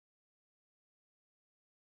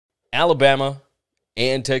Alabama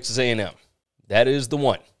and Texas A&M. That is the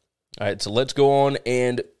one. All right, so let's go on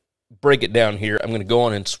and break it down here. I'm going to go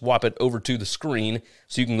on and swap it over to the screen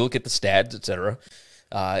so you can look at the stats, etc.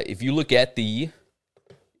 If you look at the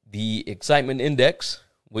excitement index,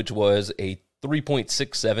 which was a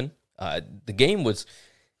 3.67, the game was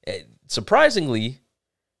surprisingly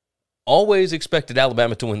always expected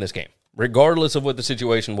Alabama to win this game, regardless of what the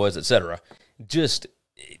situation was, etc. Just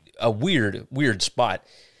a weird spot.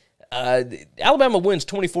 Alabama wins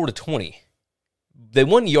 24-20. They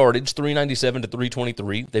won yardage, 397 to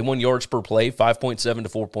 323. They won yards per play, 5.7 to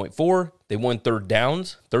 4.4. They won third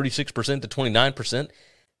downs, 36% to 29%.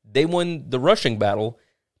 They won the rushing battle,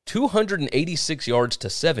 286 yards to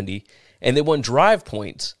 70, and they won drive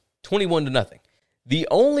points, 21-0. The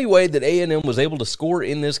only way that A&M was able to score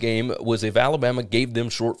in this game was if Alabama gave them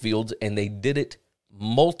short fields, and they did it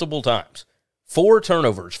multiple times. 4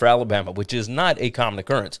 turnovers for Alabama, which is not a common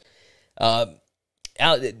occurrence.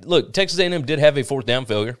 Look, Texas A&M did have a fourth down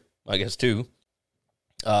failure, I guess 2.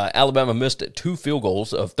 Alabama missed 2 field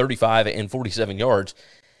goals of 35 and 47 yards.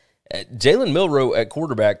 Jalen Milroe at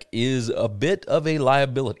quarterback is a bit of a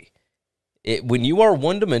liability. When you are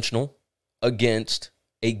one-dimensional against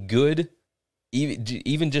a good,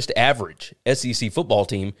 even just average SEC football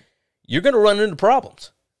team, you're going to run into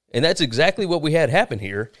problems. And that's exactly what we had happen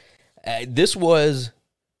here. This was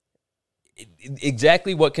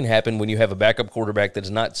exactly what can happen when you have a backup quarterback that is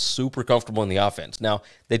not super comfortable in the offense. Now,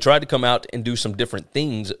 they tried to come out and do some different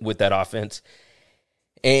things with that offense,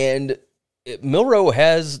 and Milroe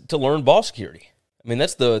has to learn ball security. I mean,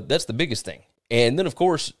 that's the biggest thing. And then, of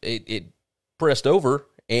course, it pressed over,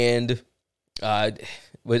 and it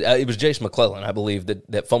was Jace McClellan, I believe,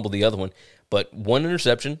 that fumbled the other one. But 1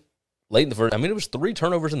 interception late in the first. I mean, it was 3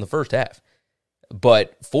 turnovers in the first half.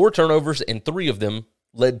 But 4 turnovers, and 3 of them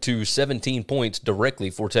led to 17 points directly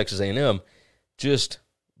for Texas A&M. Just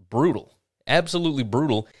brutal. Absolutely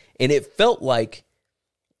brutal. And it felt like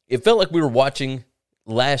we were watching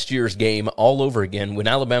last year's game all over again when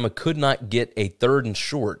Alabama could not get a 3rd and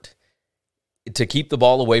short to keep the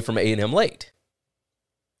ball away from A&M late.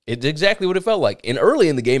 It's exactly what it felt like. And early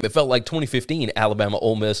in the game, it felt like 2015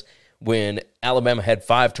 Alabama-Ole Miss when Alabama had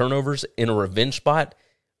 5 turnovers in a revenge spot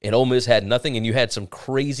and Ole Miss had nothing, and you had some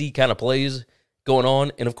crazy kind of plays going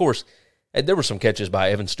on. And, of course, there were some catches by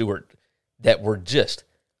Evan Stewart that were just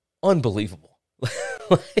unbelievable.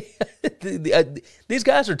 These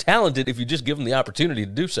guys are talented if you just give them the opportunity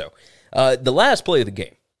to do so. The last play of the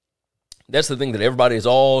game, that's the thing that everybody is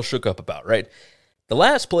all shook up about, right? The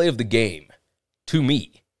last play of the game, to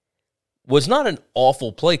me, was not an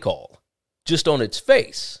awful play call, just on its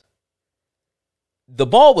face. The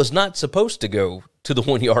ball was not supposed to go to the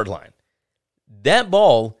 1-yard line. That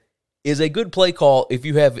ball is a good play call if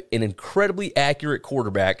you have an incredibly accurate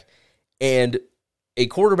quarterback and a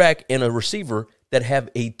quarterback and a receiver that have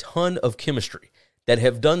a ton of chemistry, that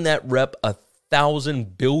have done that rep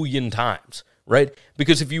 1,000 billion times, right?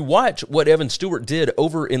 Because if you watch what Evan Stewart did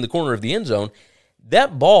over in the corner of the end zone,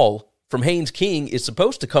 that ball from Haynes King is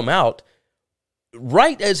supposed to come out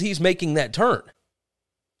right as he's making that turn.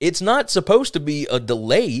 It's not supposed to be a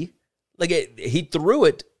delay. He threw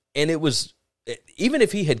it, and it was, even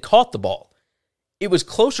if he had caught the ball, it was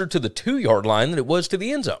closer to the 2-yard line than it was to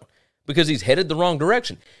the end zone because he's headed the wrong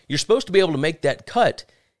direction. You're supposed to be able to make that cut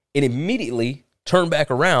and immediately turn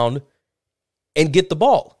back around and get the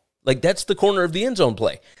ball. That's the corner of the end zone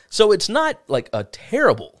play. So it's not like a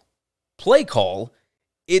terrible play call.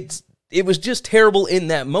 It was just terrible in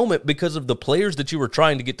that moment because of the players that you were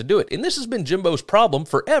trying to get to do it. And this has been Jimbo's problem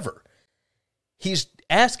forever. He's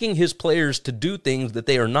asking his players to do things that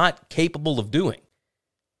they are not capable of doing.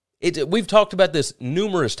 We've talked about this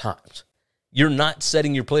numerous times. You're not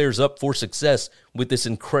setting your players up for success with this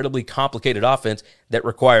incredibly complicated offense that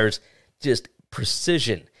requires just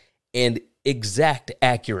precision and exact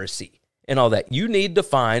accuracy and all that. You need to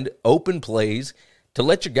find open plays to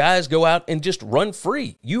let your guys go out and just run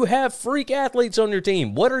free. You have freak athletes on your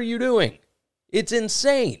team. What are you doing? It's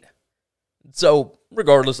insane. So,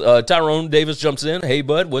 regardless, Tyrone Davis jumps in. Hey,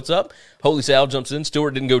 bud, what's up? Holy Sal jumps in.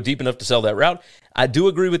 Stewart didn't go deep enough to sell that route. I do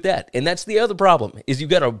agree with that. And that's the other problem, is you've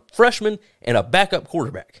got a freshman and a backup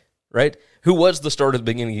quarterback, right, who was the start at the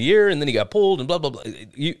beginning of the year, and then he got pulled and blah, blah, blah.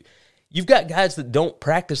 You've got guys that don't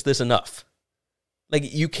practice this enough.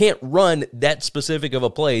 You can't run that specific of a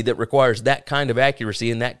play that requires that kind of accuracy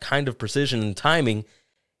and that kind of precision and timing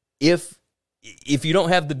if you don't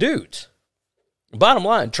have the dudes. Bottom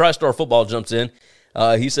line, TriStar Football jumps in.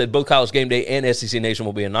 He said both College Game Day and SEC Nation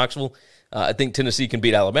will be in Knoxville. I think Tennessee can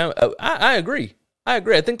beat Alabama. I agree. I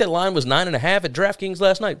think that line was 9.5 at DraftKings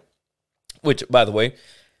last night, which, by the way,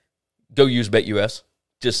 Go use BetUS.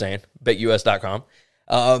 Just saying. BetUS.com.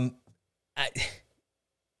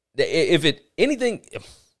 If it anything,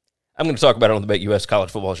 I'm going to talk about it on the BetUS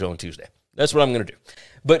College Football Show on Tuesday. That's what I'm going to do.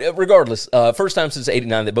 But regardless, first time since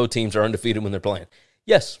 '89 that both teams are undefeated when they're playing.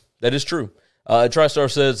 Yes, that is true.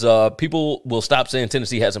 TriStar says people will stop saying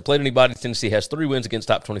Tennessee hasn't played anybody. Tennessee has 3 wins against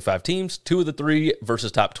top 25 teams. 2 of the 3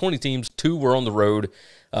 versus top 20 teams. 2 were on the road.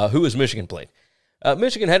 Who has Michigan played?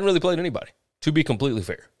 Michigan hadn't really played anybody, to be completely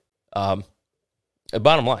fair.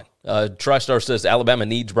 Bottom line, TriStar says Alabama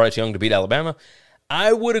needs Bryce Young to beat Alabama.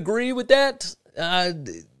 I would agree with that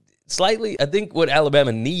slightly. I think what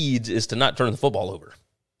Alabama needs is to not turn the football over.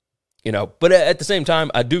 But at the same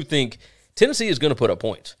time, I do think Tennessee is going to put up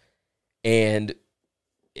points. And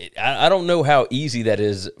I don't know how easy that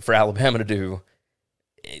is for Alabama to do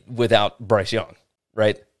without Bryce Young,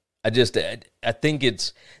 right? I think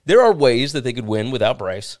there are ways that they could win without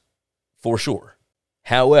Bryce, for sure.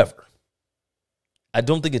 However, I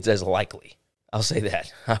don't think it's as likely. I'll say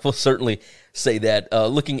that. I will certainly say that.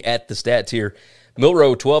 Looking at the stats here,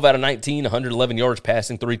 Milroe, 12 out of 19, 111 yards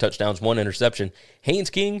passing, 3 touchdowns, 1 interception.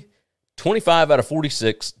 Haynes King, 25 out of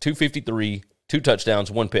 46, 253, 2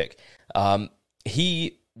 touchdowns, 1 pick.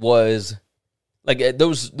 He was, like,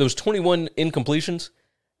 those 21 incompletions,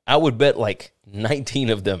 I would bet like 19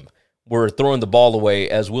 of them were throwing the ball away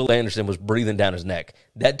as Will Anderson was breathing down his neck.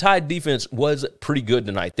 That Tide defense was pretty good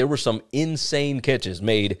tonight. There were some insane catches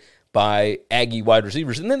made by Aggie wide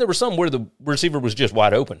receivers. And then there were some where the receiver was just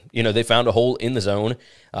wide open. They found a hole in the zone,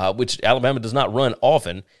 which Alabama does not run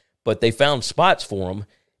often, but they found spots for him.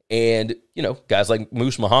 And, guys like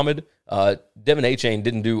Moose Muhammad, Devin A-Chain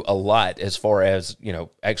didn't do a lot as far as,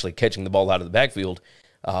 actually catching the ball out of the backfield.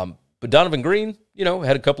 But Donovan Green,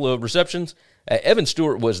 had a couple of receptions. Evan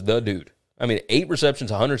Stewart was the dude. 8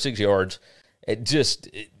 receptions, 106 yards.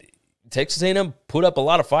 Texas A&M put up a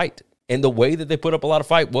lot of fight. And the way that they put up a lot of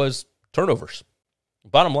fight was turnovers.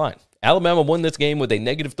 Bottom line, Alabama won this game with a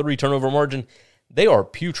 -3 turnover margin. They are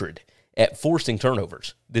putrid at forcing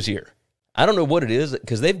turnovers this year. I don't know what it is,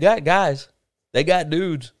 because they've got guys. They got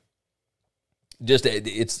dudes.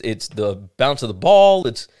 It's the bounce of the ball.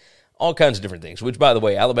 It's all kinds of different things, which, by the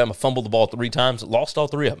way, Alabama fumbled the ball 3 times, lost all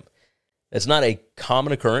 3 of them. That's not a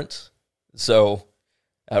common occurrence. So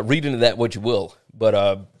read into that what you will.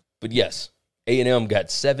 But yes, A&M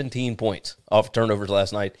got 17 points off turnovers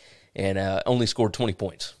last night and only scored 20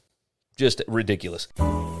 points. Just ridiculous.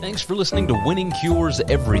 Thanks for listening to Winning Cures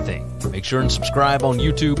Everything. Make sure and subscribe on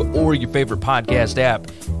YouTube or your favorite podcast app.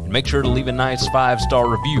 And make sure to leave a nice 5-star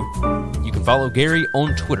review. You can follow Gary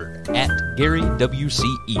on Twitter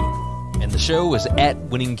 @GaryWCE. And the show is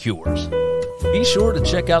 @Winning Cures. Be sure to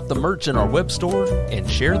check out the merch in our web store and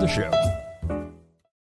share the show.